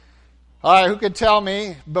All right, who could tell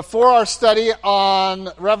me, before our study on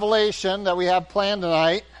Revelation that we have planned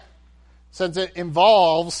tonight, since it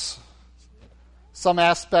involves some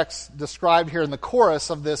aspects described here in the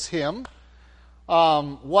chorus of this hymn,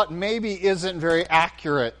 what maybe isn't very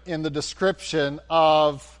accurate in the description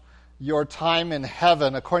of your time in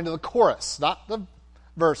heaven according to the chorus, not the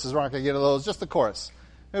verses, we're not going to get to those, just the chorus.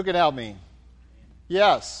 Who can help me?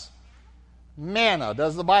 Yes. Manna.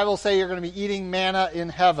 Does the Bible say you're going to be eating manna in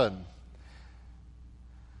heaven?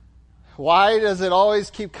 Why does it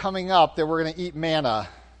always keep coming up that we're going to eat manna?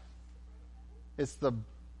 It's the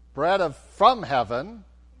bread from heaven.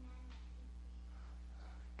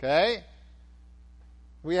 Okay?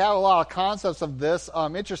 We have a lot of concepts of this.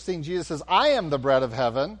 Interesting, Jesus says, I am the bread of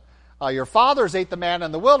heaven. Your fathers ate the manna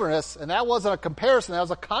in the wilderness, and that wasn't a comparison, that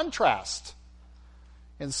was a contrast.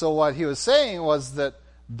 And so what he was saying was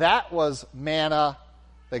that was manna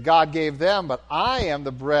that God gave them, but I am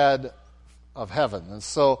the bread of heaven. And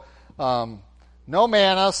so, no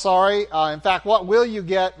manna, sorry. In fact, what will you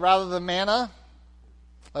get rather than manna?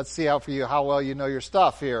 Let's see how well you know your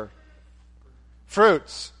stuff here.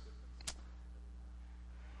 Fruits.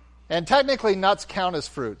 And technically nuts count as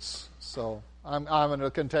fruits. So I'm in a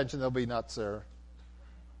contention there'll be nuts there.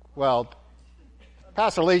 Well,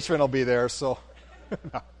 Pastor Leachman will be there, so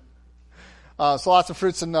so lots of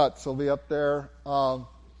fruits and nuts will be up there. No,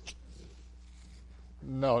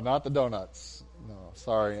 not the donuts. No,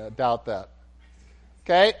 sorry, I doubt that.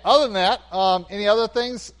 Okay, other than that, any other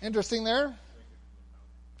things interesting there?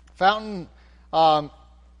 Fountain,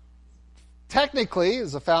 technically,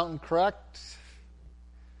 is the fountain correct?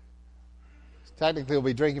 Technically, we'll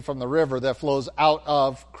be drinking from the river that flows out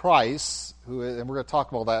of Christ, and we're going to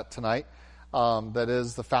talk about that tonight. That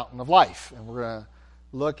is the fountain of life, and we're going to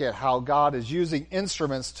look at how God is using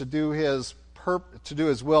instruments to do His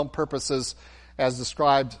will and purposes as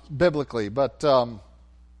described biblically. But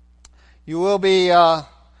you will be, the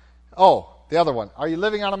other one. Are you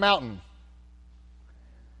living on a mountain?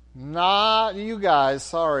 Not you guys,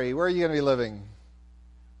 sorry. Where are you going to be living?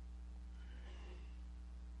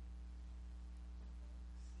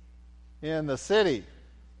 In the city.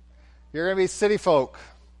 You're going to be city folk.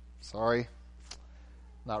 Sorry.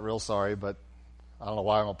 Not real sorry, but I don't know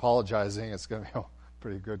why I'm apologizing. It's going to be a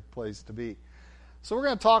pretty good place to be. So we're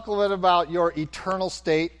going to talk a little bit about your eternal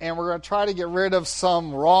state, and we're going to try to get rid of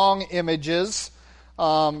some wrong images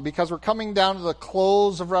because we're coming down to the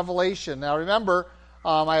close of Revelation. Now remember,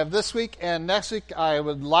 I have this week and next week I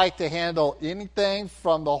would like to handle anything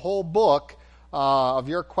from the whole book of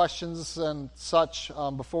your questions and such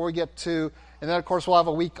before we get to, and then of course we'll have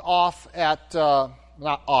a week off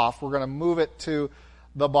not off, we're going to move it to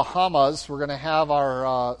the Bahamas. We're going to have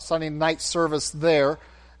our Sunday night service there,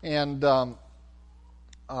 and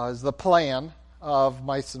is the plan of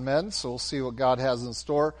Mice and Men, so we'll see what God has in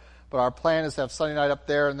store. But our plan is to have Sunday night up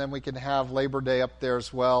there, and then we can have Labor Day up there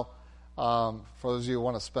as well, for those of you who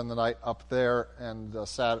want to spend the night up there, and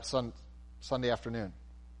Sunday afternoon.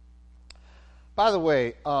 By the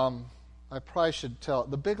way, I probably should tell,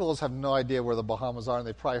 the Bigelows have no idea where the Bahamas are, and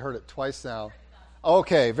they probably heard it twice now.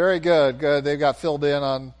 Okay, very good, good. They got filled in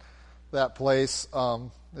on that place.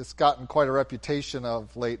 It's gotten quite a reputation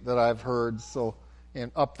of late that I've heard,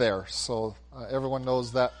 up there. So everyone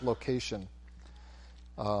knows that location.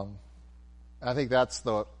 I think that's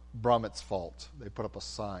the Brummett's fault. They put up a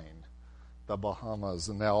sign, the Bahamas,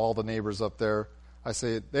 and now all the neighbors up there, I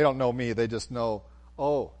say, they don't know me, they just know,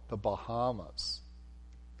 oh, the Bahamas.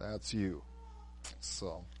 That's you.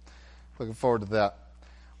 So, looking forward to that.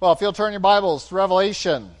 Well, if you'll turn your Bibles to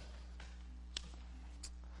Revelation.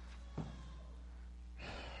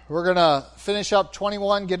 We're going to finish up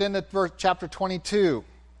 21, get into chapter 22.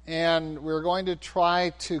 And we're going to try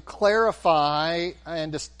to clarify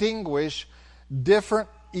and distinguish different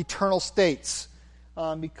eternal states.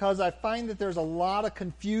 Because I find that there's a lot of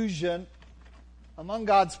confusion among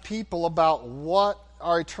God's people about what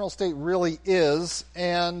our eternal state really is,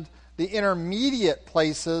 and the intermediate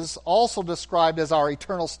places also described as our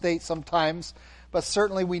eternal state sometimes, but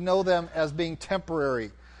certainly we know them as being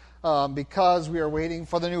temporary because we are waiting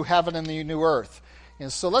for the new heaven and the new earth.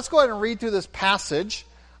 And so let's go ahead and read through this passage.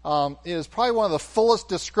 It is probably one of the fullest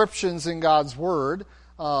descriptions in God's Word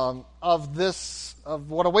of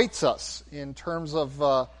what awaits us in terms of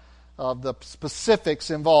the specifics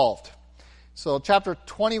involved. So chapter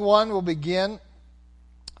 21 will begin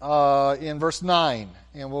in verse 9,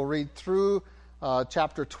 and we'll read through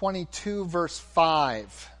chapter 22, verse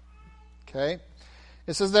 5. Okay?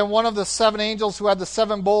 It says, Then one of the seven angels who had the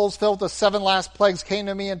seven bowls filled with the seven last plagues came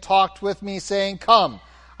to me and talked with me, saying, Come,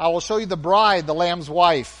 I will show you the bride, the Lamb's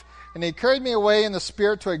wife. And he carried me away in the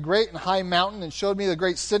Spirit to a great and high mountain and showed me the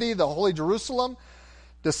great city, the holy Jerusalem,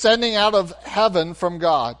 descending out of heaven from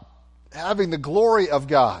God, having the glory of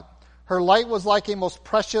God. Her light was like a most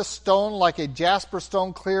precious stone, like a jasper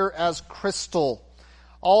stone, clear as crystal.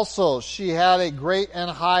 Also, she had a great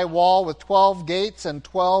and high wall with 12 gates and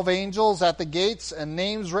 12 angels at the gates and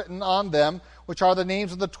names written on them, which are the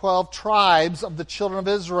names of the 12 tribes of the children of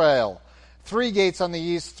Israel. 3 gates on the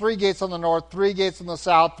east, 3 gates on the north, 3 gates on the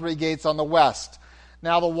south, 3 gates on the west.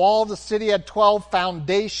 Now the wall of the city had 12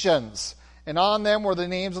 foundations, and on them were the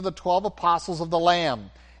names of the 12 apostles of the Lamb.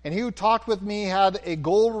 And he who talked with me had a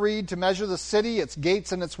gold reed to measure the city, its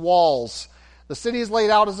gates and its walls. The city is laid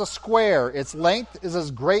out as a square. Its length is as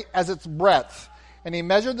great as its breadth. And he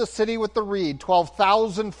measured the city with the reed,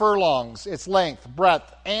 12,000 furlongs. Its length,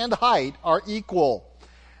 breadth, and height are equal.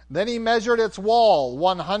 Then he measured its wall,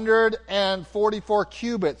 144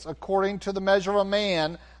 cubits, according to the measure of a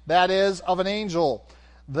man, that is, of an angel.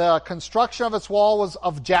 The construction of its wall was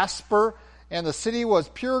of jasper, and the city was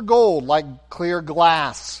pure gold, like clear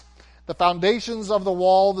glass. The foundations of the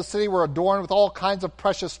wall of the city were adorned with all kinds of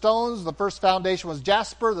precious stones. The first foundation was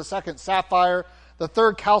jasper, the second sapphire, the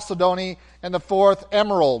third chalcedony, and the fourth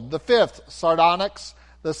emerald. The fifth sardonyx,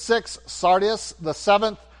 the sixth sardius, the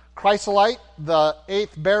seventh chrysolite, the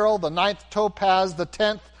 8th beryl, the 9th topaz, the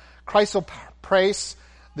 10th chrysoprase,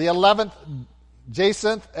 the 11th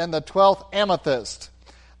jacinth, and the 12th amethyst.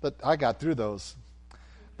 I got through those.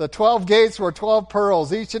 The 12 gates were 12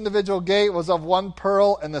 pearls. Each individual gate was of 1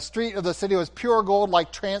 pearl, and the street of the city was pure gold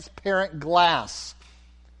like transparent glass.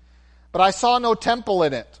 But I saw no temple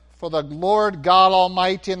in it, for the Lord God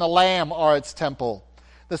Almighty and the Lamb are its temple.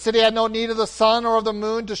 The city had no need of the sun or of the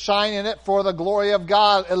moon to shine in it, for the glory of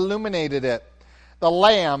God illuminated it. The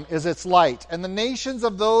Lamb is its light, and the nations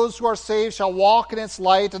of those who are saved shall walk in its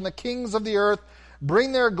light, and the kings of the earth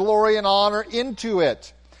bring their glory and honor into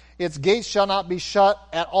it. Its gates shall not be shut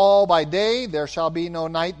at all by day, there shall be no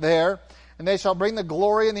night there, and they shall bring the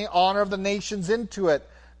glory and the honor of the nations into it.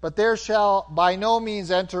 But there shall by no means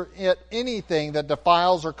enter it anything that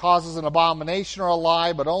defiles or causes an abomination or a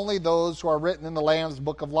lie, but only those who are written in the Lamb's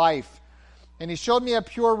book of life. And he showed me a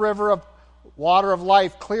pure river of water of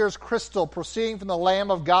life, clear as crystal, proceeding from the Lamb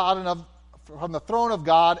of God and from the throne of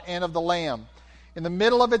God and of the Lamb. In the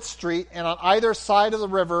middle of its street, and on either side of the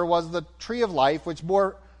river, was the tree of life, which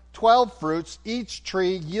bore 12 fruits, each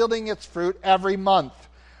tree yielding its fruit every month.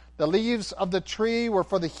 The leaves of the tree were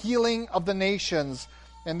for the healing of the nations.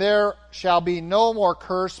 And there shall be no more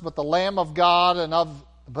curse, but the Lamb of God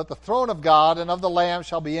but the throne of God and of the Lamb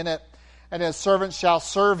shall be in it, and his servants shall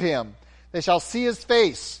serve him. They shall see his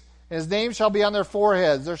face, and his name shall be on their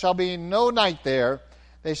foreheads. There shall be no night there.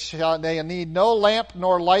 They need no lamp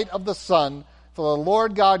nor light of the sun, for the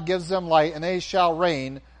Lord God gives them light, and they shall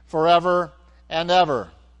reign forever and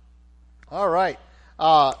ever. All right.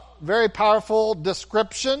 Very powerful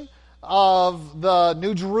description of the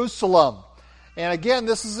New Jerusalem. And again,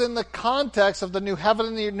 this is in the context of the new heaven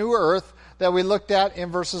and the new earth that we looked at in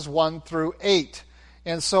verses 1 through 8.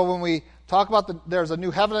 And so when we talk about there's a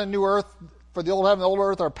new heaven and a new earth, for the old heaven and the old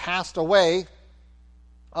earth are passed away,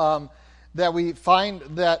 that we find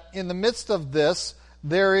that in the midst of this,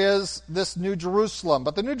 there is this New Jerusalem.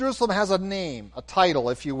 But the New Jerusalem has a name, a title,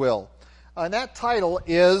 if you will. And that title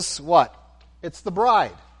is what? It's the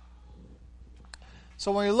bride.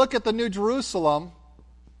 So when we look at the New Jerusalem,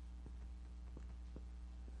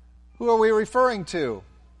 who are we referring to?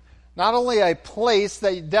 Not only a place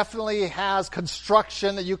that definitely has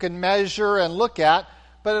construction that you can measure and look at,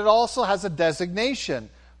 but it also has a designation.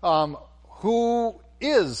 Who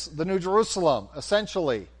is the New Jerusalem,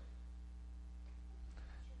 essentially?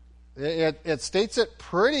 It states it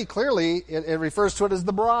pretty clearly. It refers to it as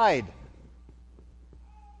the bride.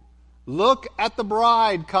 Look at the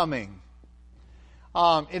bride coming.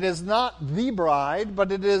 It is not the bride,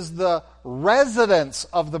 but it is the residence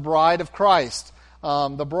of the bride of Christ.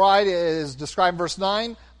 The bride is described in verse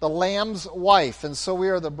 9, the Lamb's wife. And so we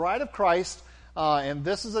are the bride of Christ, and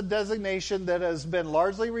this is a designation that has been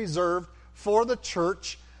largely reserved for the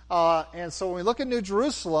church. And so when we look at New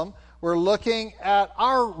Jerusalem, we're looking at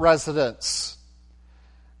our residence.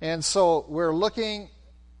 And so we're looking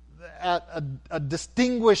at a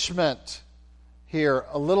distinguishment here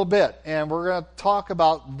a little bit, and we're going to talk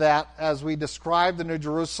about that as we describe the New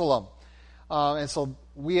Jerusalem. And so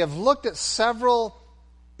we have looked at several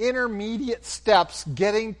intermediate steps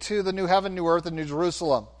getting to the new heaven, new earth, and New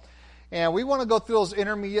Jerusalem. And we want to go through those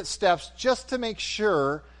intermediate steps just to make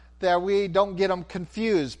sure that we don't get them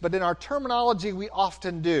confused. But in our terminology, we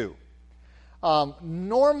often do.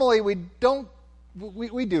 Normally, we don't.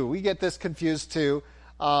 We do. We get this confused too.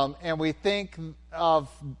 and we think of,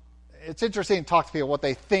 it's interesting to talk to people what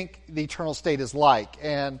they think the eternal state is like,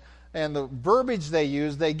 and the verbiage they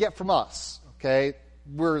use, they get from us, okay?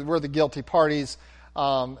 We're the guilty parties,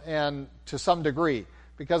 and to some degree,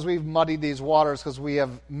 because we've muddied these waters, because we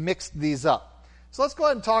have mixed these up. So let's go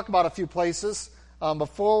ahead and talk about a few places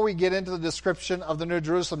before we get into the description of the New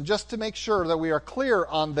Jerusalem, just to make sure that we are clear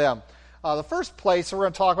on them. The first place we're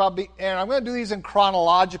going to talk about, and I'm going to do these in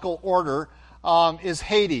chronological order, is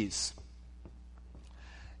Hades.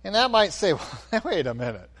 And that might say, well, wait a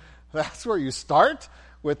minute, that's where you start?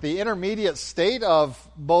 With the intermediate state of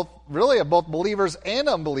both believers and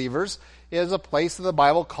unbelievers, is a place that the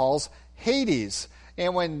Bible calls Hades.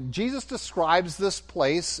 And when Jesus describes this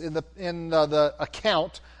place in the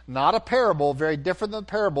account, not a parable, very different than the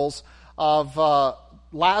parables of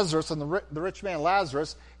Lazarus and the rich man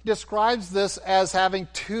Lazarus, he describes this as having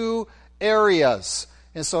two areas.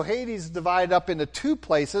 And so Hades is divided up into two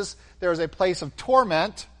places. There is a place of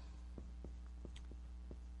torment,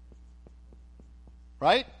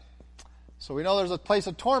 right? So we know there's a place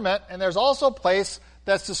of torment, and there's also a place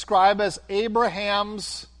that's described as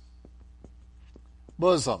Abraham's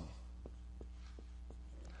bosom.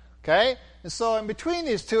 Okay? And so in between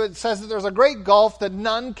these two, it says that there's a great gulf that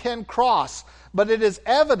none can cross. But it is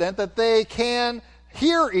evident that they can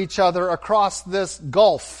hear each other across this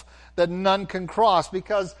gulf that none can cross,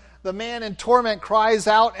 because the man in torment cries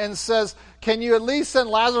out and says, "Can you at least send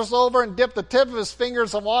Lazarus over and dip the tip of his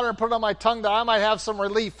fingers in water and put it on my tongue that I might have some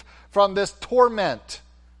relief from this torment?"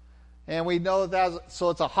 And we know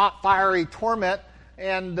so it's a hot, fiery torment,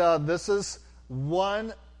 and this is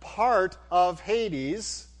one part of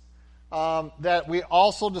Hades that we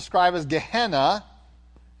also describe as Gehenna.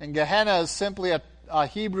 And Gehenna is simply a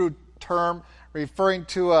Hebrew term referring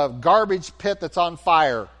to a garbage pit that's on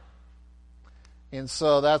fire. And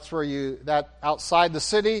so that's where outside the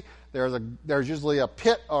city, there's usually a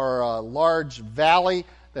pit or a large valley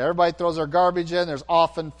that everybody throws their garbage in. There's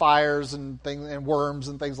often fires and things and worms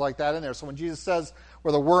and things like that in there. So when Jesus says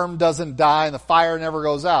where the worm doesn't die and the fire never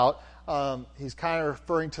goes out, he's kind of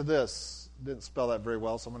referring to this. Didn't spell that very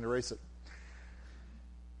well, so I'm going to erase it.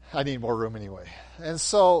 I need more room anyway. And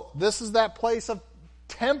so this is that place of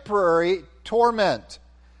temporary torment.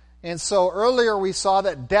 And so earlier we saw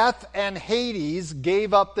that death and Hades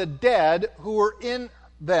gave up the dead who were in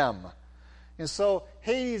them. And so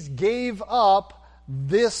Hades gave up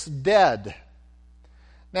this dead.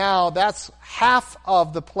 Now that's half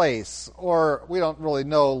of the place, or we don't really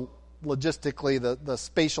know logistically the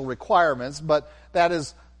spatial requirements, but that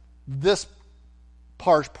is this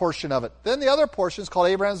portion of it. Then the other portion is called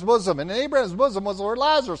Abraham's bosom, and in Abraham's bosom was where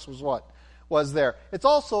Lazarus was there. It's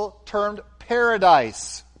also termed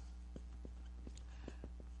paradise.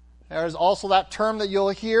 There's also that term that you'll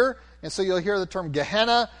hear, and so you'll hear the term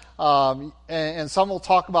Gehenna, and some will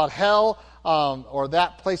talk about hell, or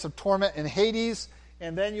that place of torment in Hades,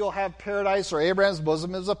 and then you'll have paradise, or Abraham's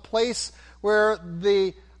bosom, is a place where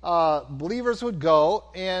the believers would go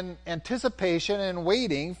in anticipation and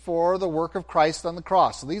waiting for the work of Christ on the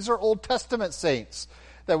cross. So these are Old Testament saints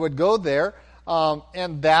that would go there,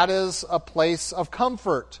 and that is a place of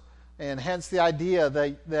comfort, and hence the idea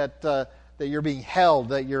that you're being held,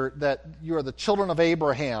 that you are the children of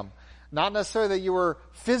Abraham. Not necessarily that you were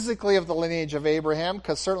physically of the lineage of Abraham,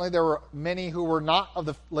 because certainly there were many who were not of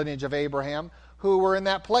the lineage of Abraham who were in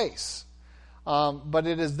that place. But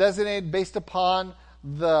it is designated based upon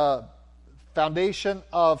the foundation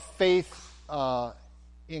of faith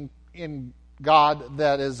in God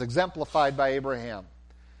that is exemplified by Abraham.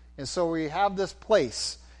 And so we have this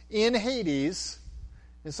place in Hades.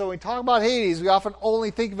 And so when we talk about Hades, we often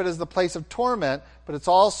only think of it as the place of torment, but it's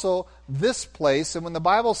also this place. And when the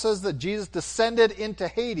Bible says that Jesus descended into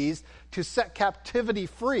Hades to set captivity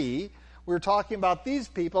free, we're talking about these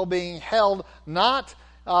people being held not,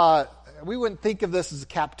 we wouldn't think of this as a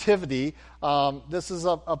captivity. This is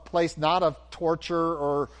a place not of torture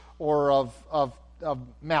or of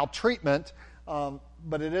maltreatment,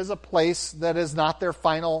 but it is a place that is not their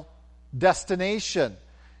final destination.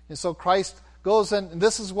 And so Christ goes, and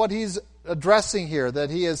this is what he's addressing here,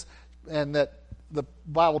 that he is, and that the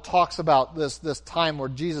Bible talks about this time where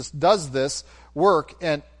Jesus does this work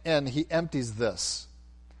and he empties this.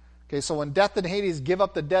 Okay, so when death and Hades give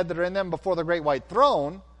up the dead that are in them before the great white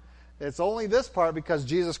throne, it's only this part because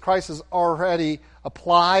Jesus Christ has already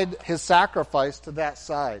applied his sacrifice to that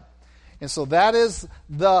side. And so that is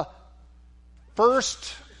the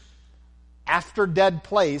first after dead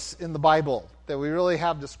place in the Bible that we really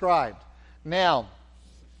have described. Now,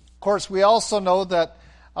 of course, we also know that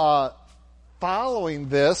following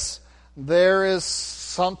this, there is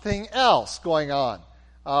something else going on.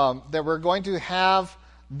 that we're going to have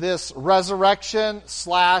this resurrection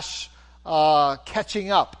 /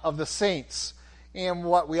 catching up of the saints, and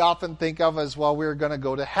what we often think of as, well, we're going to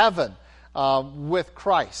go to heaven with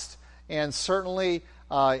Christ. And certainly,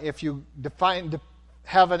 if you define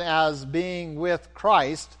heaven as being with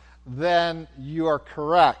Christ, then you are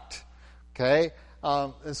correct. Okay?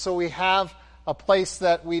 And so we have a place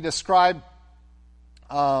that we describe,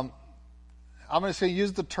 I'm going to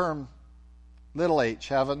use the term little h,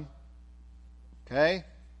 heaven. Okay?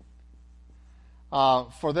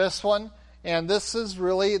 For this one. And this is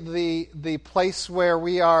really the place where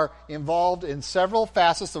we are involved in several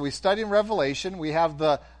facets that we study in Revelation. We have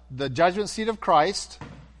the judgment seat of Christ.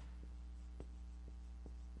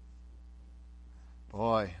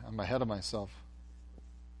 Boy, I'm ahead of myself.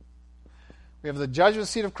 We have the judgment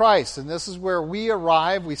seat of Christ, and this is where we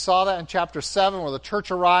arrive. We saw that in chapter 7, where the church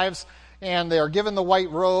arrives, and they are given the white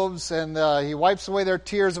robes, and he wipes away their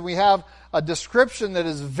tears, and we have a description that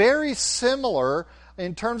is very similar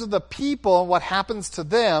in terms of the people and what happens to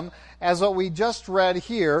them as what we just read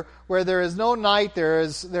here, where there is no night,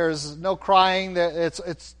 there's no crying, that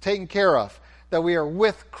it's taken care of, that we are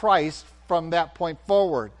with Christ from that point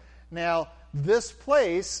forward. Now, this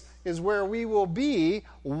place is where we will be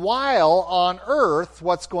while on earth.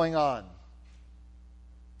 What's going on?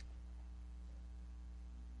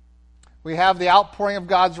 We have the outpouring of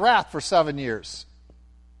God's wrath for 7 years.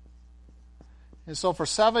 And so for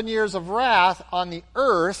 7 years of wrath on the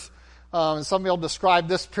earth, and some people describe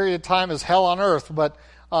this period of time as hell on earth, but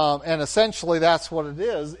and essentially that's what it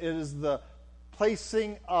is. It is the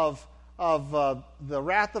placing of the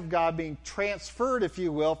wrath of God being transferred, if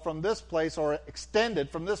you will, from this place, or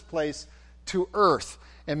extended from this place to earth.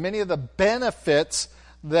 And many of the benefits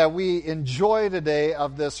that we enjoy today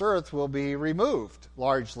of this earth will be removed,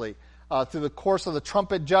 largely, through the course of the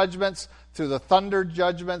trumpet judgments, through the thunder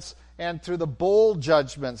judgments, and through the bowl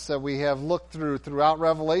judgments that we have looked through throughout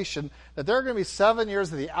Revelation, that there are going to be 7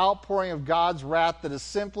 years of the outpouring of God's wrath that is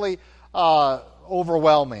simply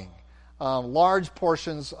overwhelming. Large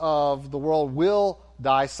portions of the world will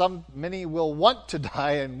die. Many will want to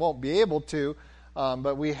die and won't be able to,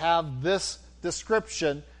 but we have this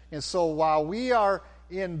description. And so while we are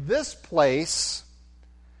in this place,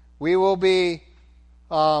 we will be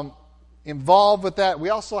involved with that. We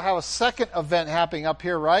also have a second event happening up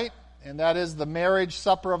here, right? And that is the marriage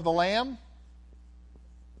supper of the Lamb,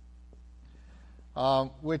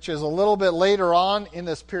 which is a little bit later on in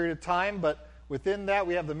this period of time. But within that,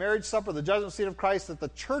 we have the marriage supper, the judgment seat of Christ that the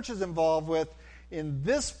church is involved with in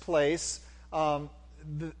this place while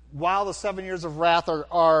the 7 years of wrath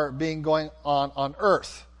are being going on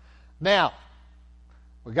earth. Now,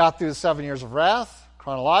 we got through the 7 years of wrath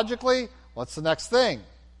chronologically. What's the next thing?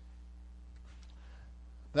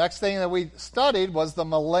 The next thing that we studied was the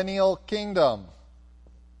millennial kingdom.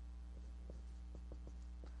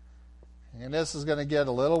 And this is going to get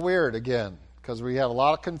a little weird again, because we have a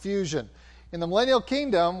lot of confusion. In the millennial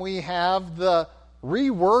kingdom, we have the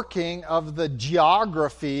reworking of the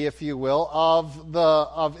geography, if you will,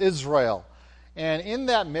 of Israel. And in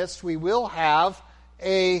that midst, we will have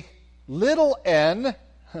a little n,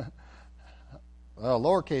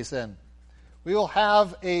 lowercase n. We will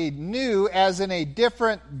have a new, as in a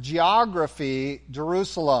different geography,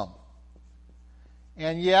 Jerusalem.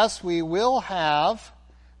 And yes, we will have,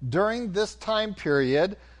 during this time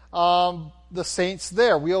period, the saints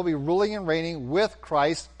there. We will be ruling and reigning with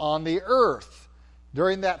Christ on the earth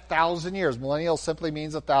during that 1,000 years. Millennial simply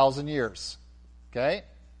means 1,000 years. Okay?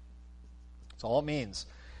 That's all it means.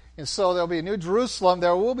 And so there will be a new Jerusalem.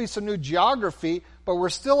 There will be some new geography, but we're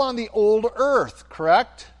still on the old earth,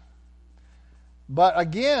 correct? But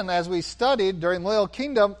again, as we studied during the millennial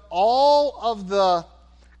kingdom, all of the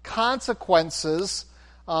consequences,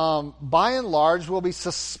 by and large, will be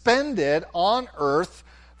suspended on earth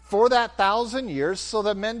for that 1,000 years, so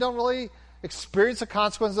that men don't really experience the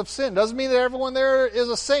consequences of sin. Doesn't mean that everyone there is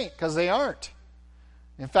a saint, because they aren't.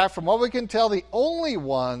 In fact, from what we can tell, the only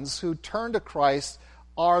ones who turn to Christ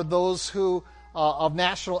are those who, of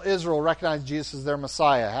national Israel, recognize Jesus as their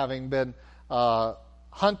Messiah, having been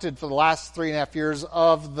hunted for the last 3.5 years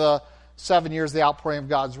of the 7 years of the outpouring of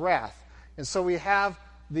God's wrath. And so we have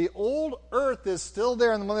the old earth is still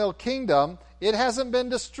there in the millennial kingdom. It hasn't been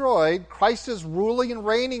destroyed. Christ is ruling and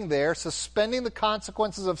reigning there, suspending the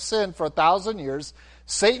consequences of sin for 1,000 years.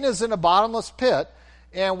 Satan is in a bottomless pit,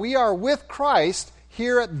 and we are with Christ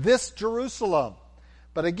here at this Jerusalem.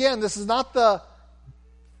 But again, this is not the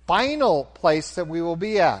final place that we will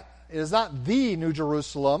be at. It is not the New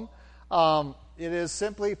Jerusalem. It is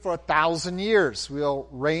simply for 1,000 years. We'll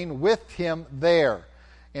reign with him there.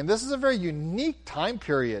 And this is a very unique time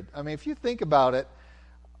period. I mean, if you think about it,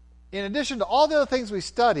 in addition to all the other things we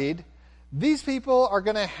studied, these people are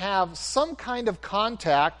going to have some kind of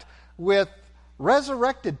contact with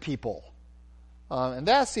resurrected people. And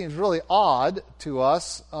that seems really odd to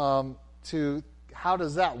us, to how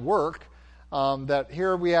does that work? That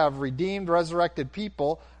here we have redeemed, resurrected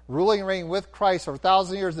people ruling and reigning with Christ for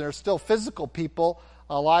 1,000 years, and there's still physical people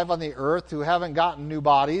alive on the earth who haven't gotten new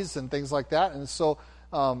bodies and things like that. And so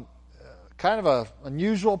kind of an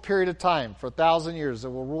unusual period of time for 1,000 years that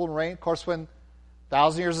will rule and reign. Of course, when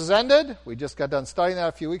 1,000 years is ended, we just got done studying that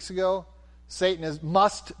a few weeks ago, Satan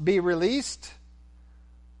must be released.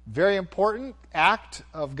 Very important act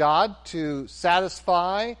of God to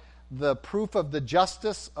satisfy the proof of the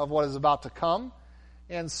justice of what is about to come.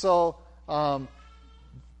 And so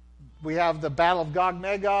we have the battle of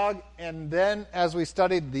Gog-Magog, and then as we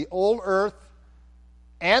studied the old earth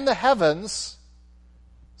and the heavens,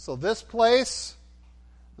 so this place,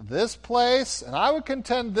 and I would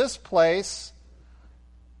contend this place,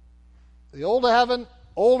 the old heaven,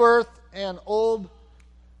 old earth, and old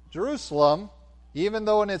Jerusalem, even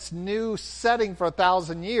though in its new setting for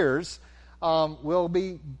 1,000 years, will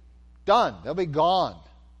be done. They'll be gone.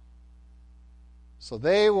 So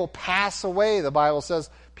they will pass away, the Bible says.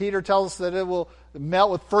 Peter tells us that it will melt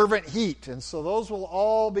with fervent heat. And so those will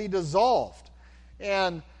all be dissolved.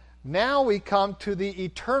 And now we come to the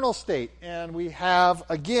eternal state. And we have,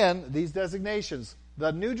 again, these designations.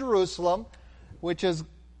 The New Jerusalem, which is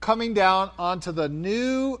coming down onto the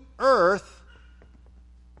new earth.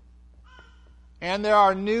 And there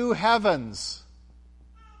are new heavens.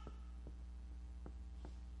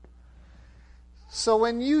 So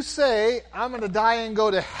when you say, I'm going to die and go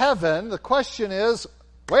to heaven, the question is,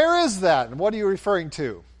 where is that? And what are you referring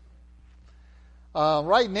to?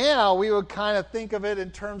 Right now, we would kind of think of it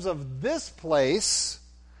in terms of this place.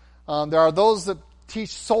 There are those that teach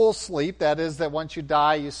soul sleep. That is, that once you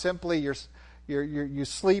die, you simply, you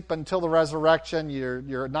sleep until the resurrection.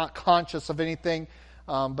 You're not conscious of anything.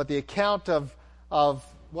 But the account of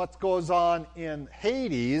what goes on in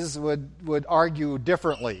Hades would argue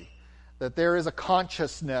differently. That there is a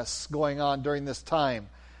consciousness going on during this time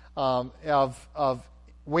of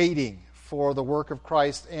waiting for the work of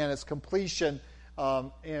Christ and its completion,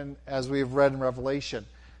 as we've read in Revelation.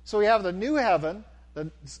 So we have the new heaven,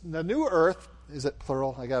 the new earth. Is it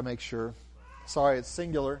plural? I got to make sure. Sorry, it's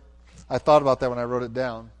singular. I thought about that when I wrote it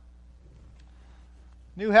down.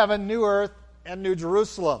 New heaven, new earth, and new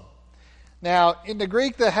Jerusalem. Now, in the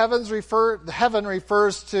Greek, the heaven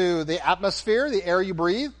refers to the atmosphere, the air you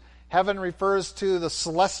breathe. Heaven refers to the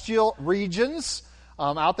celestial regions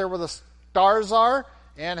out there where the stars are.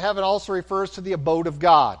 And heaven also refers to the abode of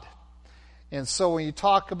God. And so when you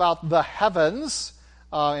talk about the heavens,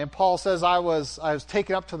 and Paul says, I was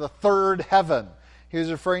taken up to the third heaven. He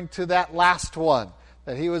was referring to that last one,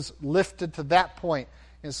 that he was lifted to that point.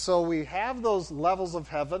 And so we have those levels of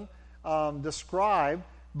heaven described,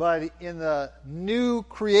 but in the new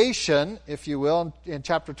creation, if you will, in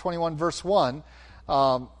chapter 21, verse 1,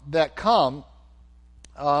 that come,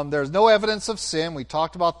 there's no evidence of sin. We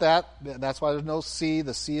talked about that. That's why there's no sea.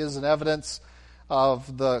 The sea is an evidence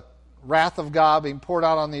of the wrath of God being poured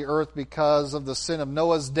out on the earth because of the sin of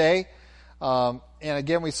Noah's day. And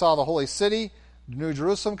again, we saw the holy city, New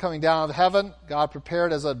Jerusalem, coming down out of heaven. God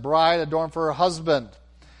prepared as a bride adorned for her husband.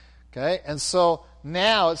 Okay, and so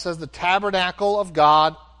now it says the tabernacle of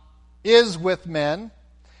God is with men,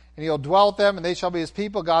 and he'll dwell with them, and they shall be his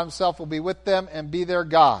people. God himself will be with them and be their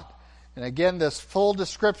God. And again, this full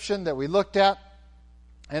description that we looked at,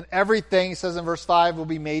 and everything, he says in verse 5, will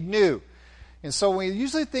be made new. And so when we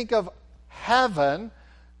usually think of heaven,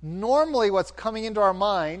 normally what's coming into our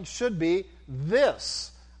mind should be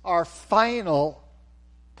this, our final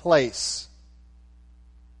place.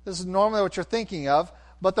 This is normally what you're thinking of.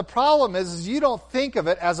 But the problem is you don't think of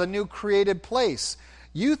it as a new created place.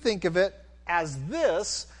 You think of it as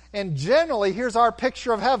this, and generally, here's our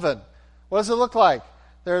picture of heaven. What does it look like?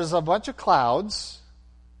 There's a bunch of clouds.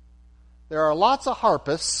 There are lots of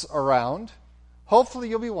harpists around. Hopefully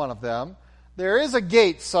you'll be one of them. There is a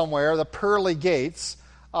gate somewhere, the pearly gates,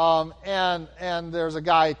 and there's a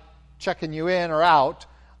guy checking you in or out,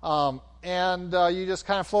 and you just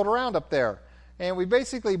kind of float around up there. And we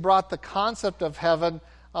basically brought the concept of heaven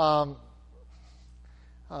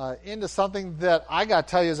into something that I got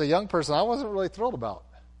to tell you as a young person I wasn't really thrilled about.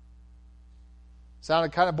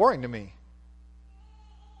 Sounded kind of boring to me.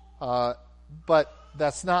 But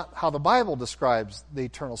that's not how the Bible describes the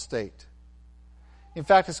eternal state. In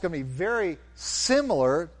fact, it's going to be very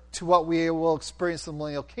similar to what we will experience in the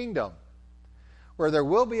millennial kingdom, where there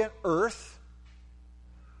will be an earth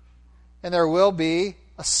and there will be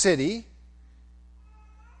a city.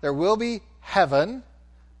 There will be heaven.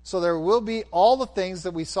 So there will be all the things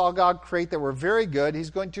that we saw God create that were very good. He's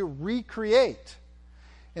going to recreate.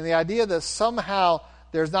 And the idea that somehow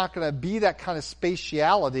there's not going to be that kind of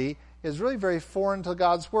spatiality is really very foreign to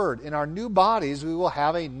God's Word. In our new bodies, we will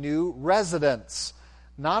have a new residence.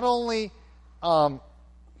 Not only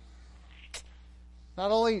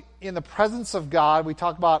in the presence of God, we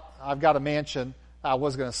talk about, I've got a mansion. I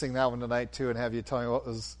was going to sing that one tonight too and have you tell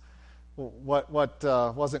me what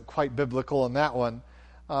wasn't quite biblical in that one.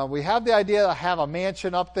 We have the idea to have a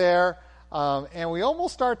mansion up there, and we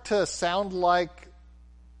almost start to sound like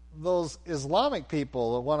those Islamic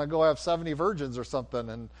people that want to go have 70 virgins or something,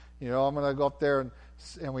 and I'm going to go up there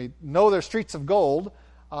and we know they're streets of gold,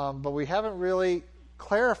 but we haven't really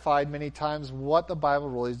clarified many times what the Bible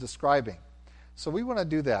really is describing. So we want to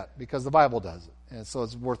do that because the Bible does it, and so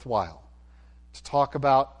it's worthwhile to talk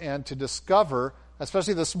about and to discover,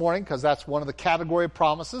 especially this morning, because that's one of the category of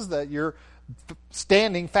promises that you're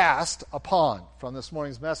standing fast upon from this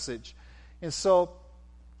morning's message. And so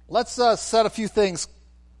let's set a few things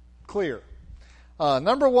clear.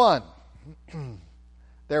 Number one,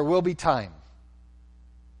 there will be time.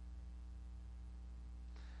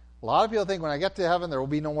 A lot of people think when I get to heaven there will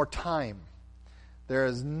be no more time. There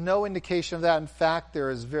is no indication of that. In fact,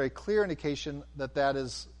 there is very clear indication that that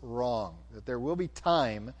is wrong, that there will be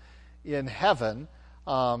time in heaven.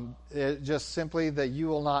 Just simply that you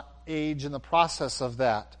will not age in the process of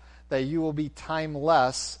that you will be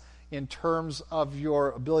timeless in terms of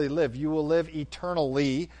your ability to live. You will live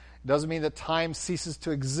eternally. It doesn't mean that time ceases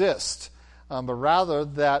to exist, but rather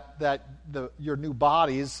that your new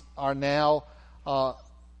bodies are now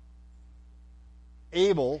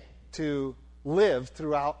able to live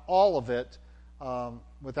throughout all of it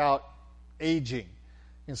without aging.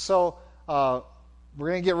 And so we're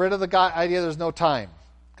going to get rid of the idea there's no time,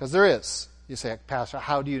 because there is. You say, Pastor,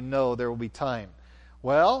 how do you know there will be time?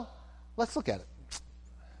 Well, let's look at it.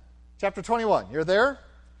 Chapter 21, you're there?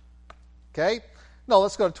 Okay. No,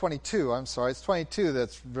 let's go to 22. I'm sorry, it's 22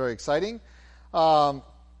 that's very exciting.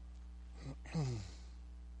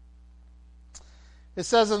 It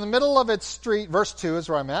says, in the middle of its street, verse 2 is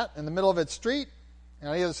where I'm at, in the middle of its street, and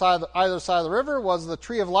on either side of the river was the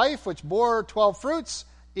tree of life, which bore 12 fruits,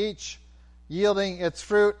 each yielding its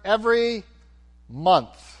fruit every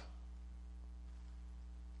month.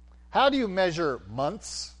 How do you measure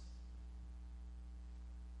months?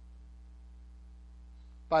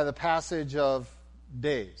 By the passage of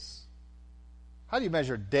days. How do you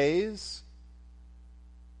measure days?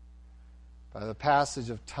 By the passage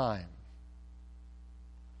of time.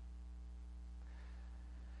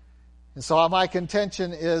 And so my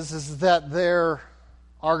contention is that there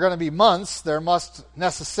are going to be months. There must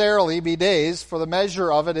necessarily be days, for the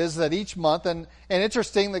measure of it is that each month, and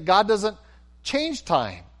interesting that God doesn't change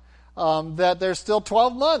time, that there's still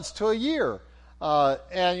 12 months to a year.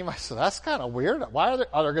 And you might say, that's kind of weird. Why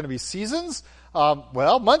are there going to be seasons?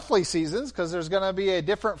 Well, monthly seasons, because there's going to be a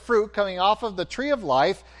different fruit coming off of the tree of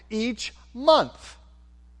life each month,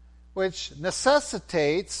 which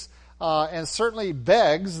necessitates and certainly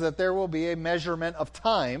begs that there will be a measurement of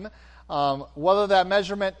time. Whether that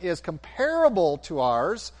measurement is comparable to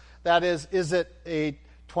ours, that is it a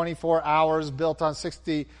 24 hours built on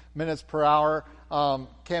 60 minutes per hour,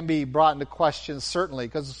 can be brought into question, certainly,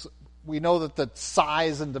 because we know that the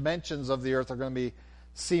size and dimensions of the earth are going to be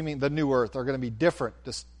the new earth are going to be different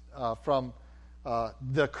from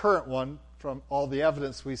the current one, from all the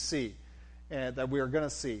evidence we see and that we are going to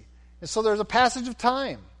see. And so there's a passage of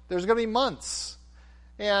time. There's going to be months.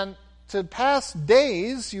 And to pass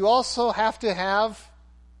days, you also have to have,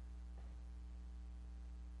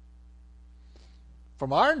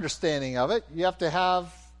 from our understanding of it, you have to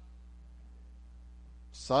have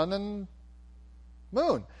sun and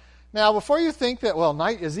moon. Now, before you think that,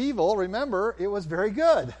 night is evil, remember, it was very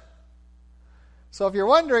good. So if you're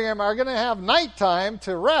wondering, am I going to have nighttime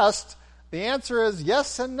to rest? The answer is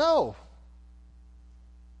yes and no.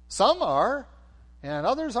 Some are, and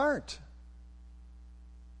others aren't.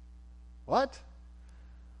 What?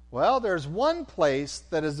 Well, there's one place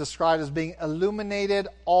that is described as being illuminated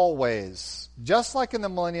always. Just like in the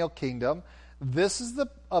millennial kingdom, this is the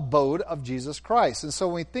abode of Jesus Christ. And so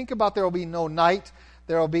when we think about there will be no night,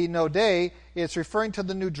 there will be no day, it's referring to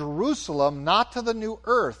the new Jerusalem, not to the new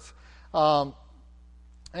earth. And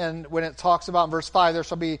when it talks about in verse 5, there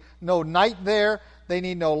shall be no night there. They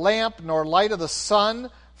need no lamp, nor light of the sun,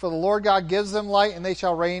 for the Lord God gives them light, and they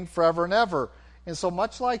shall reign forever and ever. And so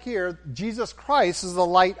much like here, Jesus Christ is the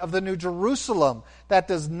light of the New Jerusalem. That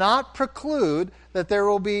does not preclude that there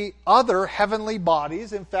will be other heavenly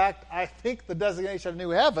bodies. In fact, I think the designation of new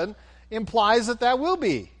heaven implies that that will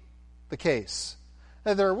be the case.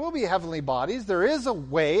 That there will be heavenly bodies. There is a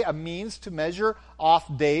way, a means to measure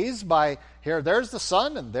off days by, here, there's the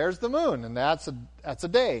sun and there's the moon, and that's a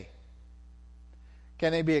day.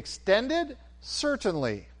 Can they be extended?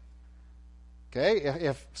 Certainly. Okay,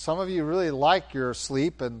 if some of you really like your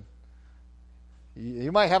sleep, and you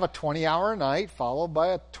might have a 20-hour night followed by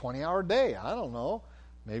a 20-hour day. I don't know.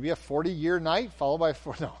 Maybe a 40-year night followed by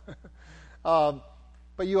no.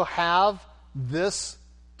 But you have this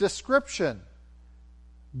description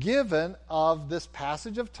given of this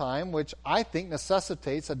passage of time, which I think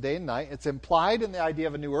necessitates a day and night. It's implied in the idea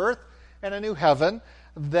of a new earth and a new heaven,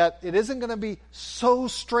 that it isn't going to be so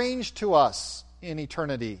strange to us in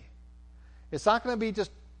eternity. It's not going to be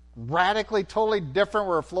just radically, totally different.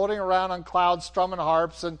 We're floating around on clouds, strumming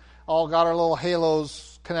harps, and all got our little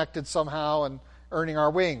halos connected somehow and earning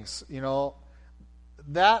our wings. You know,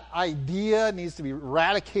 that idea needs to be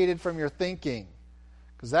eradicated from your thinking,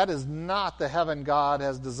 because that is not the heaven God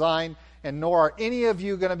has designed, and nor are any of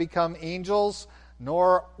you going to become angels,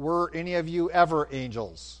 nor were any of you ever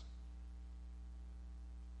angels.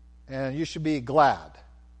 And you should be glad.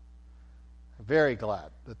 Very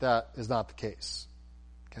glad that that is not the case.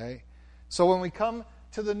 Okay? So when we come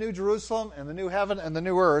to the New Jerusalem and the new heaven and the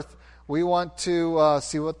new earth, we want to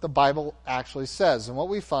see what the Bible actually says. And what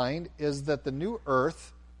we find is that the new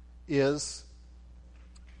earth is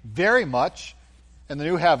very much, and the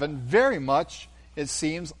new heaven, very much, it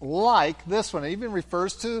seems, like this one. It even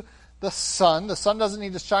refers to the sun. The sun doesn't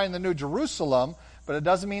need to shine in the New Jerusalem, but it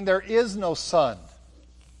doesn't mean there is no sun.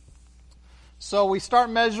 So we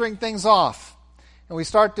start measuring things off, and we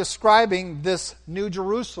start describing this New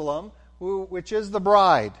Jerusalem, which is the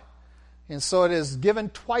bride. And so it is given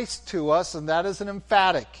twice to us, and that is an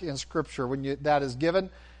emphatic in Scripture when that is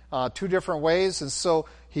given two different ways. And so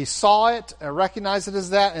he saw it and recognized it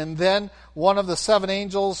as that, and then one of the seven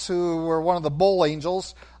angels, who were one of the bowl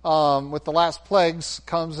angels with the last plagues,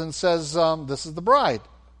 comes and says, this is the bride.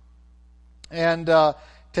 And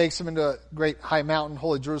takes him into a great high mountain,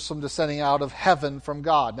 holy Jerusalem, descending out of heaven from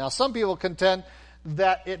God. Now, some people contend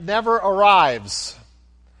that it never arrives.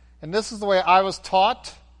 And this is the way I was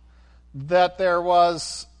taught, that there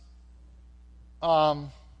was the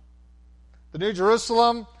New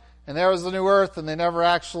Jerusalem, and there was the new earth, and they never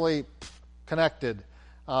actually connected.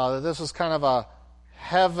 This was kind of a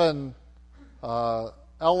heaven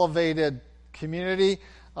elevated community.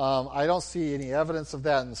 I don't see any evidence of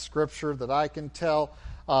that in the Scripture that I can tell.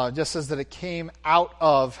 It just says that it came out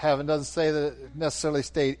of heaven. It doesn't say that it necessarily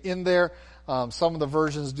stayed in there. Some of the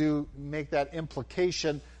versions do make that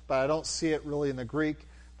implication, but I don't see it really in the Greek.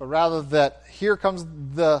 But rather that here comes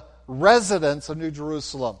the residents of New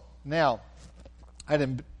Jerusalem. Now, I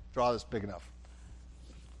didn't draw this big enough.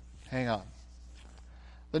 Hang on.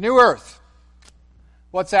 The new earth.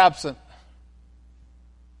 What's absent?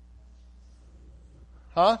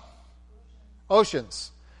 Huh?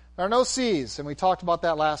 Oceans. There are no seas, and we talked about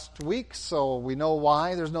that last week, so we know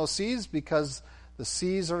why there's no seas, because the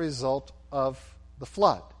seas are a result of the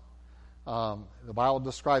flood. The Bible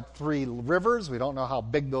described 3 rivers. We don't know how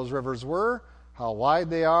big those rivers were, how wide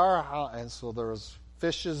they are, and so there's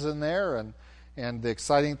fishes in there, and the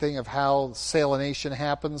exciting thing of how salination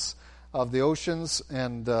happens of the oceans,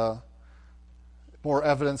 and more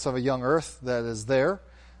evidence of a young earth that is there.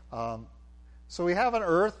 So we have an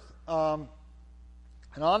earth,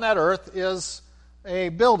 and on that earth is a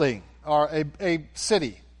building, or a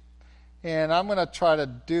city. And I'm going to try to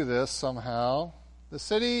do this somehow. The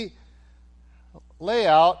city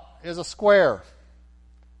layout is a square.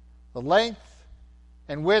 The length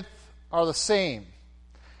and width are the same.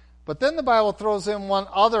 But then the Bible throws in one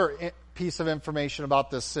other piece of information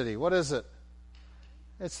about this city. What is it?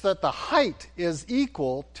 It's that the height is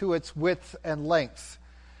equal to its width and length.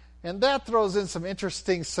 And that throws in some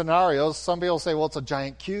interesting scenarios. Some people say, well, it's a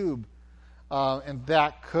giant cube. And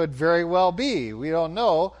that could very well be. We don't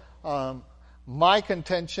know. My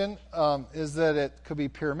contention is that it could be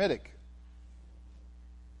pyramidic.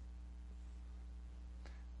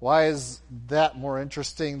 Why is that more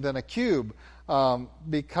interesting than a cube?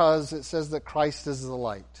 Because it says that Christ is the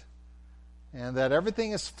light, and that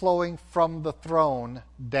everything is flowing from the throne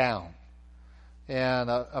down.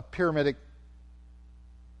 And a pyramidic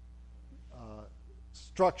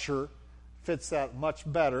structure fits that much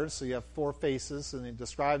better. So you have 4 faces, and it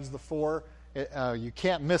describes the 4. You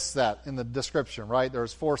can't miss that in the description, right?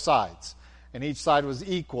 There's 4 sides, and each side was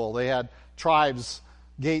equal. They had tribes,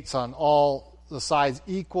 gates on all the sides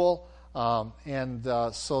equal, so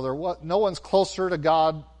no one's closer to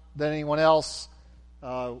God than anyone else,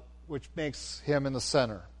 which makes him in the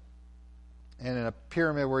center. And in a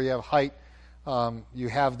pyramid where you have height, you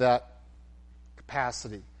have that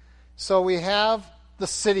capacity. So we have the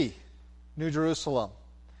city, New Jerusalem.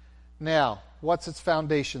 Now, what's its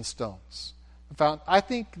foundation stones? I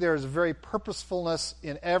think there's very purposefulness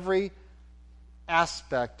in every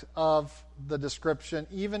aspect of the description,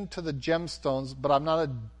 even to the gemstones, but I'm not a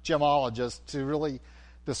gemologist to really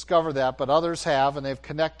discover that, but others have, and they've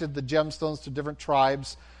connected the gemstones to different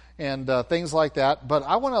tribes and things like that. But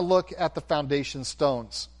I want to look at the foundation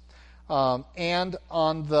stones and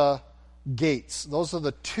on the gates. Those are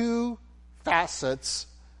the two facets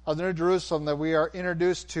of the New Jerusalem that we are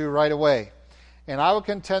introduced to right away. And I would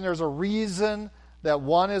contend there's a reason that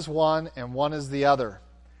one is one and one is the other.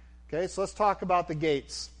 Okay, so let's talk about the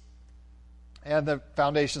gates and the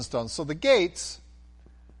foundation stones. So the gates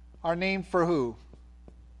are named for who?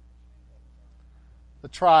 The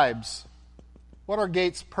tribes. What are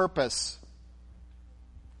gates' purpose?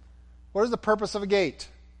 What is the purpose of a gate?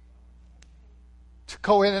 To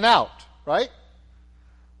go in and out, right?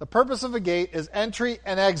 The purpose of a gate is entry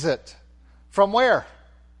and exit. From where?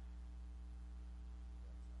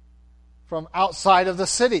 From outside of the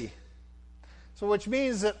city. So which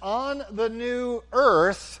means that on the new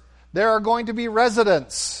earth, there are going to be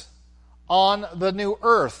residents on the new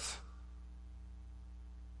earth.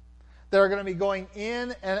 They're going to be going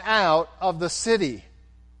in and out of the city.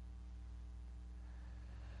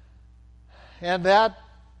 And that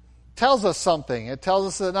tells us something. It tells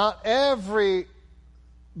us that not everybody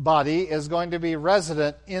is going to be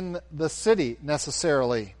resident in the city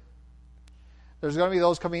necessarily. There's going to be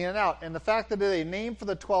those coming in and out. And the fact that they name for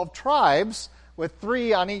the 12 tribes, with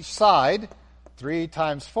 3 on each side, 3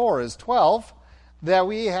 times 4 is 12, that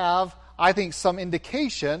we have, I think, some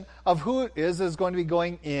indication of who it is going to be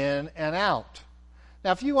going in and out.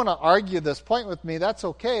 Now, if you want to argue this point with me, that's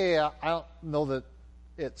okay. I don't know that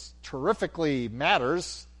it's terrifically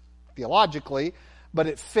matters theologically, but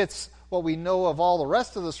it fits what we know of all the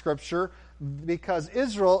rest of the Scripture, because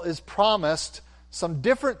Israel is promised some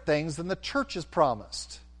different things than the church is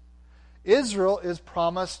promised. Israel is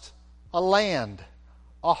promised a land,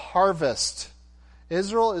 a harvest.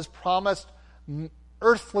 Israel is promised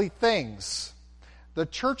earthly things. The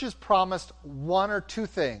church is promised 1 or 2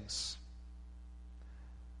 things.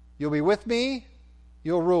 You'll be with me,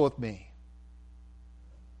 you'll rule with me.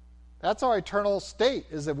 That's our eternal state,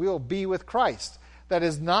 is that we will be with Christ. That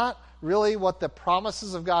is not really what the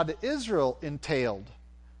promises of God to Israel entailed.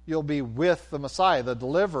 You'll be with the Messiah, the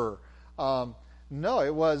deliverer. No,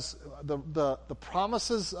 it was the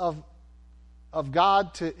promises of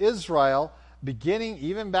God to Israel, beginning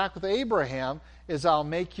even back with Abraham, is I'll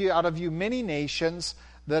make you out of you many nations,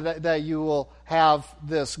 that you will have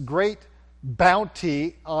this great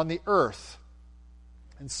bounty on the earth.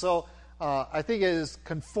 And so I think it is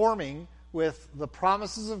conforming with the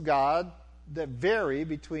promises of God that vary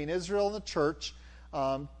between Israel and the church,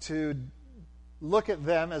 to look at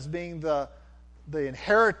them as being the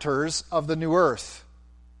inheritors of the new earth.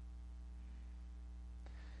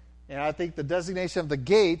 And I think the designation of the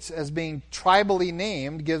gates as being tribally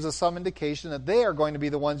named gives us some indication that they are going to be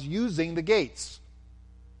the ones using the gates.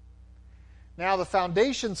 Now, the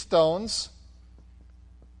foundation stones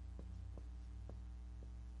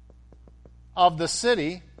of the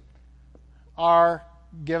city are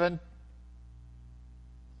given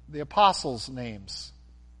the apostles' names.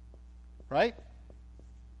 Right?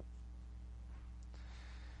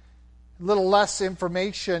 A little less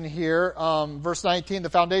information here. Verse 19, the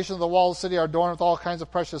foundation of the wall of the city are adorned with all kinds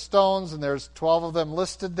of precious stones, and there's 12 of them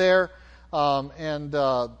listed there. Then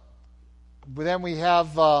we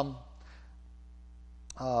have I'm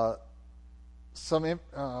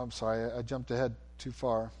sorry, I jumped ahead too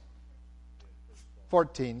far.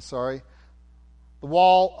 14, sorry. The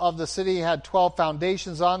wall of the city had 12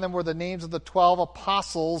 foundations. On them were the names of the 12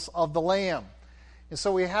 apostles of the Lamb. And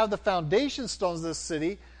so we have the foundation stones of this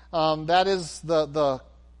city. That is that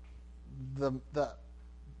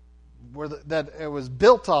it was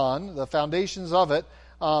built on, the foundations of it,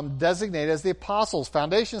 designated as the apostles.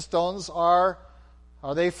 Foundation stones are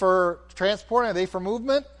they for transporting? Are they for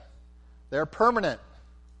movement? They're permanent.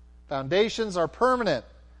 Foundations are permanent.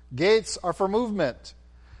 Gates are for movement.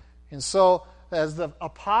 And so, as the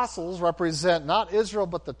apostles represent not Israel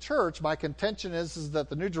but the church, my contention is that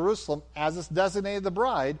the New Jerusalem, as it's designated the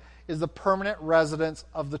bride, is the permanent residence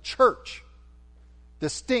of the church,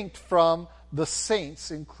 distinct from the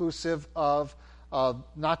saints, inclusive of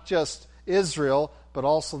not just Israel, but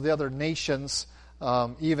also the other nations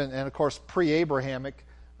even, and of course pre-Abrahamic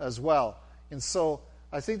as well. And so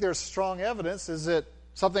I think there's strong evidence. Is it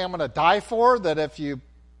something I'm going to die for, that if you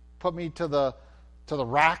put me to the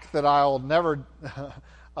rack that I'll never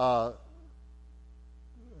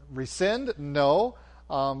rescind? No.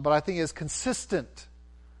 But I think it's consistent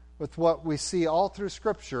with what we see all through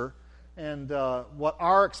Scripture and what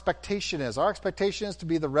our expectation is. Our expectation is to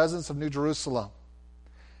be the residents of New Jerusalem.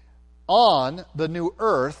 On the new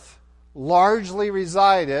earth, largely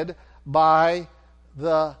resided by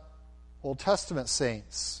the Old Testament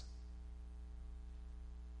saints,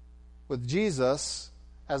 with Jesus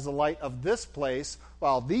as the light of this place,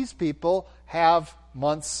 while these people have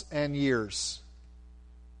months and years.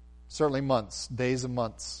 Certainly months, days and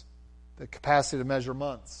months. The capacity to measure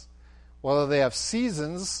months. Whether they have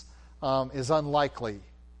seasons is unlikely,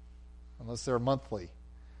 unless they're monthly.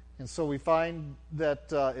 And so we find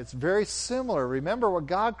that it's very similar. Remember, what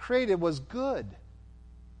God created was good.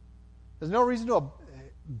 There's no reason to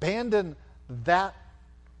abandon that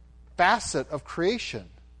facet of creation.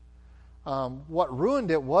 What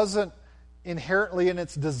ruined it wasn't inherently in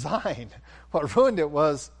its design. What ruined it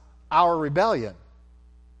was our rebellion,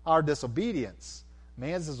 our disobedience.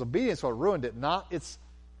 Man's disobedience is what ruined it, not its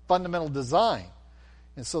fundamental design.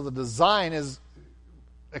 And so the design is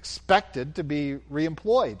expected to be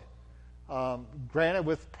reemployed, granted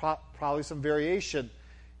with probably some variation.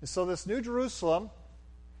 And so this New Jerusalem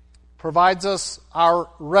provides us our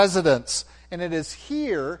residence, and it is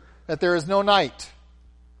here that there is no night.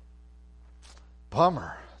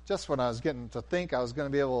 Bummer. Just when I was getting to think I was going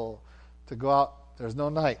to be able to go out, there's no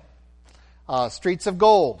night. Streets of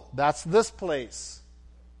gold, that's this place,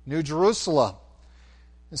 New Jerusalem.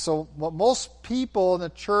 And so what most people in the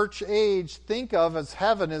church age think of as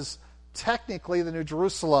heaven is technically the New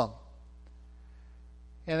Jerusalem.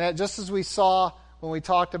 And that, just as we saw when we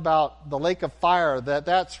talked about the lake of fire,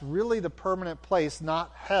 that's really the permanent place,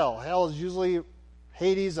 not hell. Hell is usually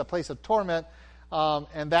Hades, a place of torment,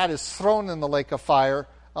 and that is thrown in the lake of fire.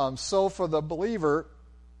 So for the believer,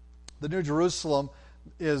 the New Jerusalem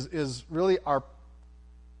is really our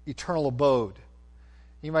eternal abode.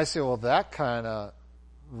 You might say, well, that kind of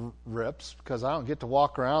rips, because I don't get to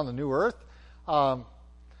walk around the new earth. You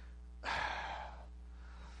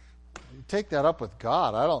take that up with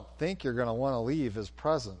God. I don't think you're going to want to leave His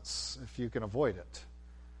presence if you can avoid it.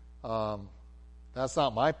 That's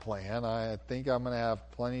not my plan. I think I'm going to have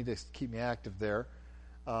plenty to keep me active there.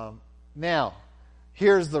 Now,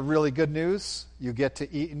 here's the really good news. You get to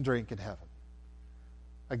eat and drink in heaven.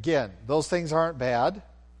 Again, those things aren't bad.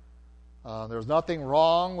 There's nothing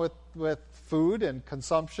wrong with food and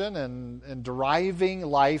consumption and deriving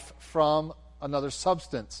life from another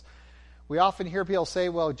substance. We often hear people say,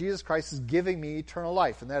 well, Jesus Christ is giving me eternal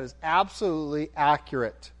life, and that is absolutely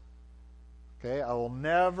accurate. Okay, I will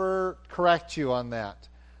never correct you on that.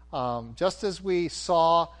 Just as we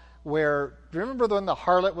saw where, remember when the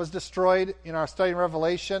harlot was destroyed in our study in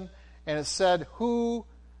Revelation, and it said, who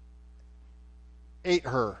ate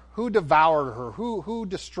her? Who devoured her? Who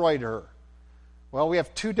destroyed her? Well, we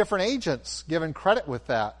have two different agents given credit with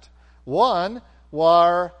that. One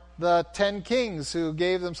were the 10 kings who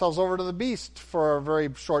gave themselves over to the beast for a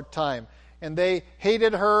very short time. And they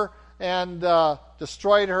hated her and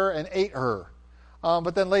destroyed her and ate her.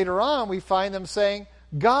 But then later on, we find them saying,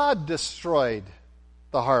 God destroyed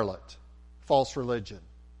the harlot, false religion.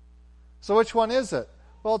 So which one is it?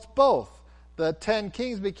 Well, it's both. The 10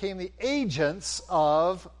 kings became the agents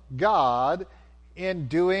of God in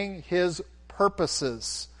doing His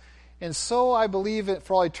purposes. And so I believe that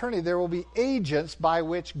for all eternity there will be agents by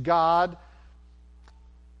which God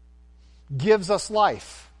gives us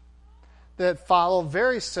life that follow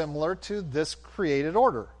very similar to this created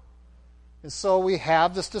order. And so we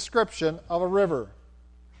have this description of a river.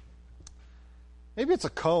 Maybe it's a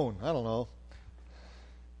cone, I don't know.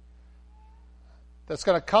 That's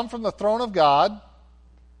going to come from the throne of God.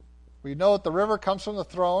 We know that the river comes from the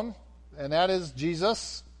throne, and that is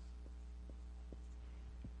Jesus.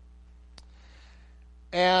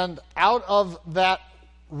 And out of that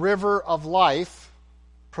river of life,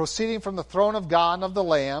 proceeding from the throne of God and of the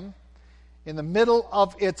Lamb, in the middle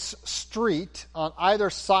of its street, on either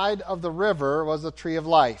side of the river, was the tree of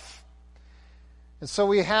life. And so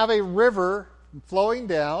we have a river flowing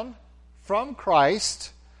down from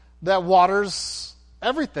Christ that waters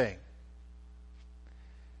everything.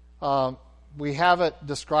 We have it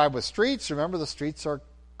described with streets. Remember, the streets are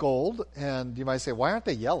gold, and you might say, why aren't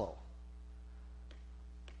they yellow?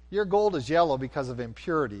 Your gold is yellow because of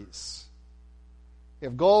impurities.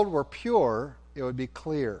 If gold were pure, it would be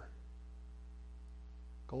clear.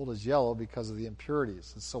 Gold is yellow because of the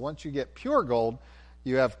impurities. And so once you get pure gold,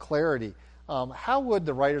 you have clarity. How would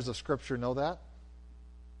the writers of Scripture know that?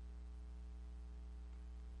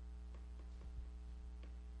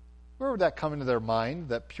 Where would that come into their mind,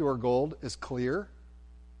 that pure gold is clear?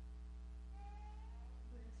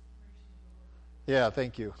 Yeah,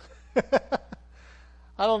 thank you.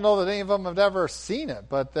 I don't know that any of them have ever seen it,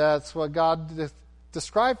 but that's what God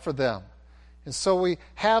described for them. And so we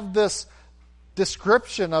have this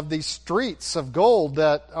description of these streets of gold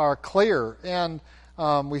that are clear, and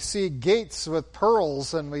we see gates with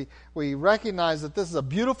pearls, and we recognize that this is a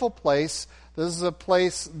beautiful place. This is a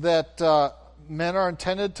place that men are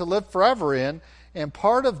intended to live forever in, and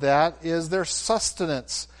part of that is their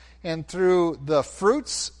sustenance. And through the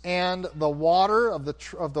fruits and the water of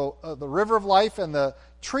the river of life and the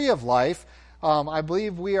tree of life, I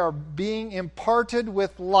believe we are being imparted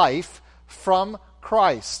with life from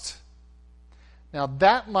Christ. Now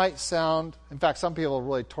that might sound, in fact, some people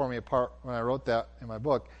really tore me apart when I wrote that in my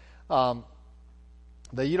book, that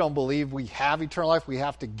you don't believe we have eternal life, we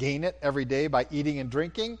have to gain it every day by eating and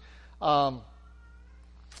drinking.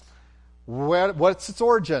 What's its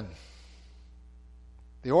origin?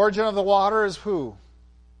 The origin of the water is who?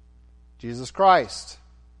 Jesus Christ.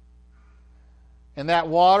 And that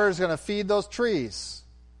water is going to feed those trees.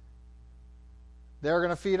 They're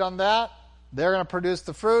going to feed on that. They're going to produce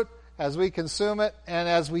the fruit as we consume it. And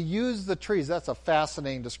as we use the trees, that's a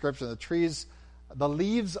fascinating description. The trees, the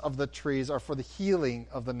leaves of the trees are for the healing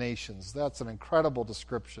of the nations. That's an incredible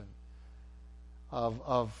description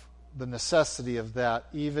of the necessity of that,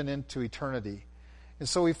 even into eternity. And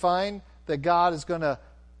so we find that God is going to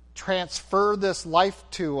transfer this life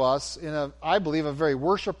to us in I believe, a very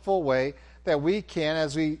worshipful way, that we can,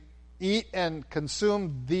 as we eat and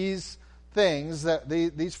consume these things,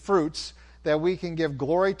 these fruits, that we can give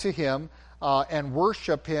glory to Him and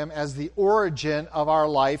worship Him as the origin of our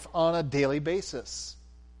life on a daily basis.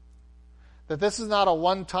 That this is not a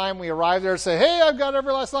one-time we arrive there and say, hey, I've got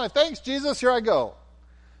everlasting life. Thanks, Jesus, here I go.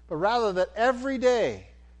 But rather that every day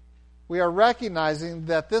we are recognizing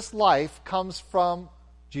that this life comes from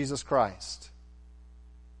Jesus Christ.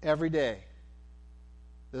 Every day,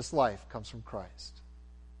 this life comes from Christ.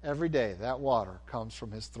 Every day, that water comes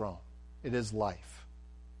from His throne. It is life.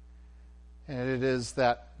 And it is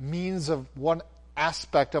that means of one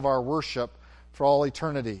aspect of our worship for all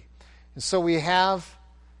eternity. And so we have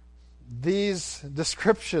these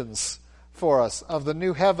descriptions for us of the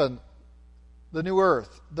new heaven, the new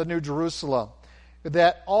earth, the new Jerusalem,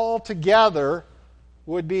 that all together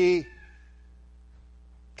would be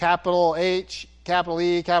capital H, capital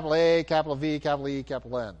E, capital A, capital V, capital E,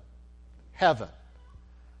 capital N. Heaven.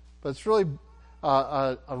 But it's really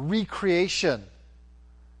a recreation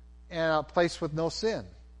and a place with no sin.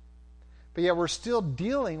 But yet we're still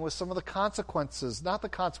dealing with some of the consequences. Not the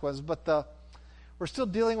consequences, but we're still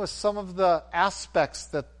dealing with some of the aspects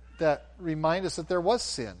that remind us that there was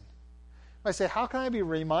sin. I say, how can I be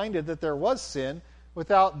reminded that there was sin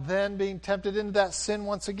without then being tempted into that sin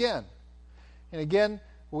once again? And again,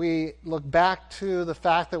 we look back to the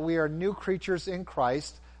fact that we are new creatures in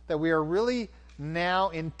Christ, that we are really now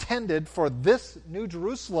intended for this New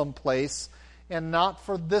Jerusalem place and not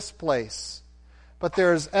for this place. But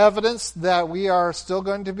there's evidence that we are still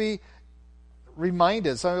going to be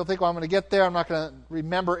reminded. Some people think, well, I'm going to get there, I'm not going to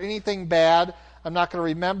remember anything bad, I'm not going to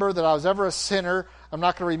remember that I was ever a sinner, I'm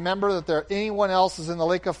not going to remember that anyone else is in the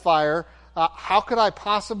lake of fire. How could I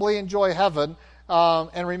possibly enjoy heaven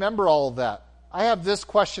and remember all of that? I have this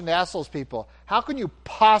question to ask those people. How can you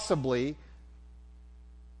possibly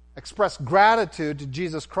express gratitude to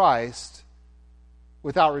Jesus Christ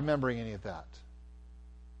without remembering any of that?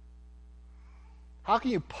 How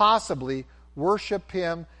can you possibly worship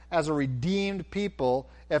Him as a redeemed people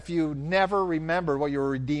if you never remember what you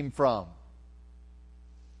were redeemed from?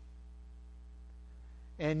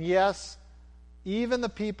 And yes, even the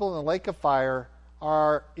people in the lake of fire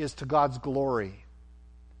is to God's glory.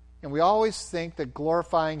 And we always think that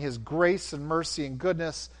glorifying His grace and mercy and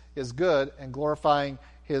goodness is good, and glorifying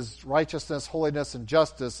His righteousness, holiness, and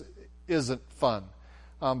justice isn't fun.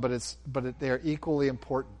 But they're equally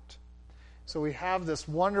important. So we have this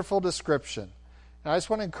wonderful description. And I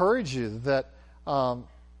just want to encourage you that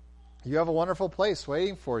you have a wonderful place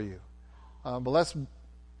waiting for you. But let's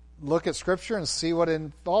look at Scripture and see what it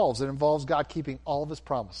involves. It involves God keeping all of His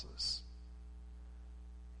promises.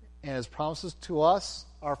 And His promises to us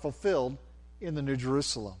are fulfilled in the New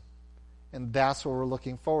Jerusalem. And that's what we're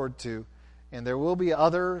looking forward to. And there will be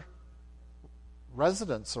other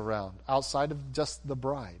residents around outside of just the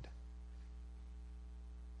bride.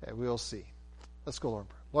 Okay, we'll see. Let's go, Lord.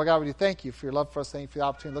 Lord God, we thank you for your love for us. Thank you for the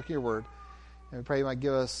opportunity to look at your word. And we pray you might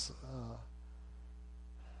give us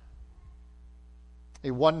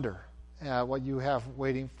a wonder at what you have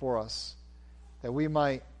waiting for us, that we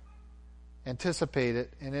might anticipate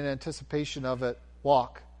it, and in anticipation of it,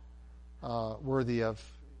 walk worthy of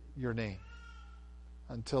your name.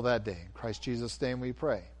 Until that day, in Christ Jesus' name we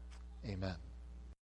pray. Amen.